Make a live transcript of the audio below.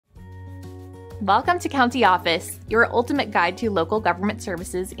Welcome to County Office, your ultimate guide to local government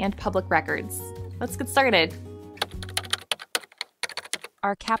services and public records. Let's get started.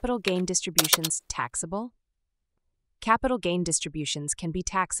 Are capital gain distributions taxable? Capital gain distributions can be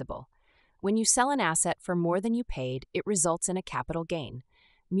taxable. When you sell an asset for more than you paid, it results in a capital gain.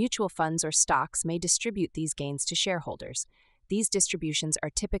 Mutual funds or stocks may distribute these gains to shareholders. These distributions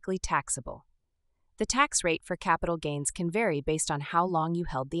are typically taxable. The tax rate for capital gains can vary based on how long you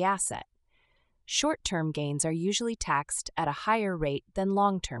held the asset. Short-term gains are usually taxed at a higher rate than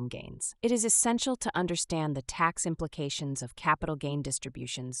long-term gains. It is essential to understand the tax implications of capital gain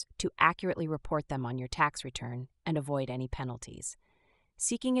distributions to accurately report them on your tax return and avoid any penalties.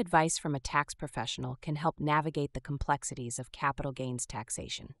 Seeking advice from a tax professional can help navigate the complexities of capital gains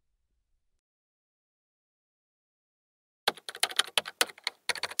taxation.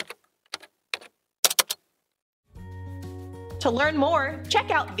 To learn more,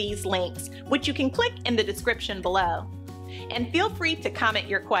 check out these links, which you can click in the description below. And feel free to comment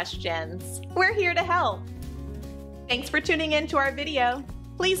your questions. We're here to help. Thanks for tuning in to our video.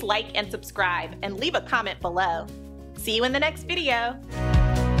 Please like and subscribe and leave a comment below. See you in the next video.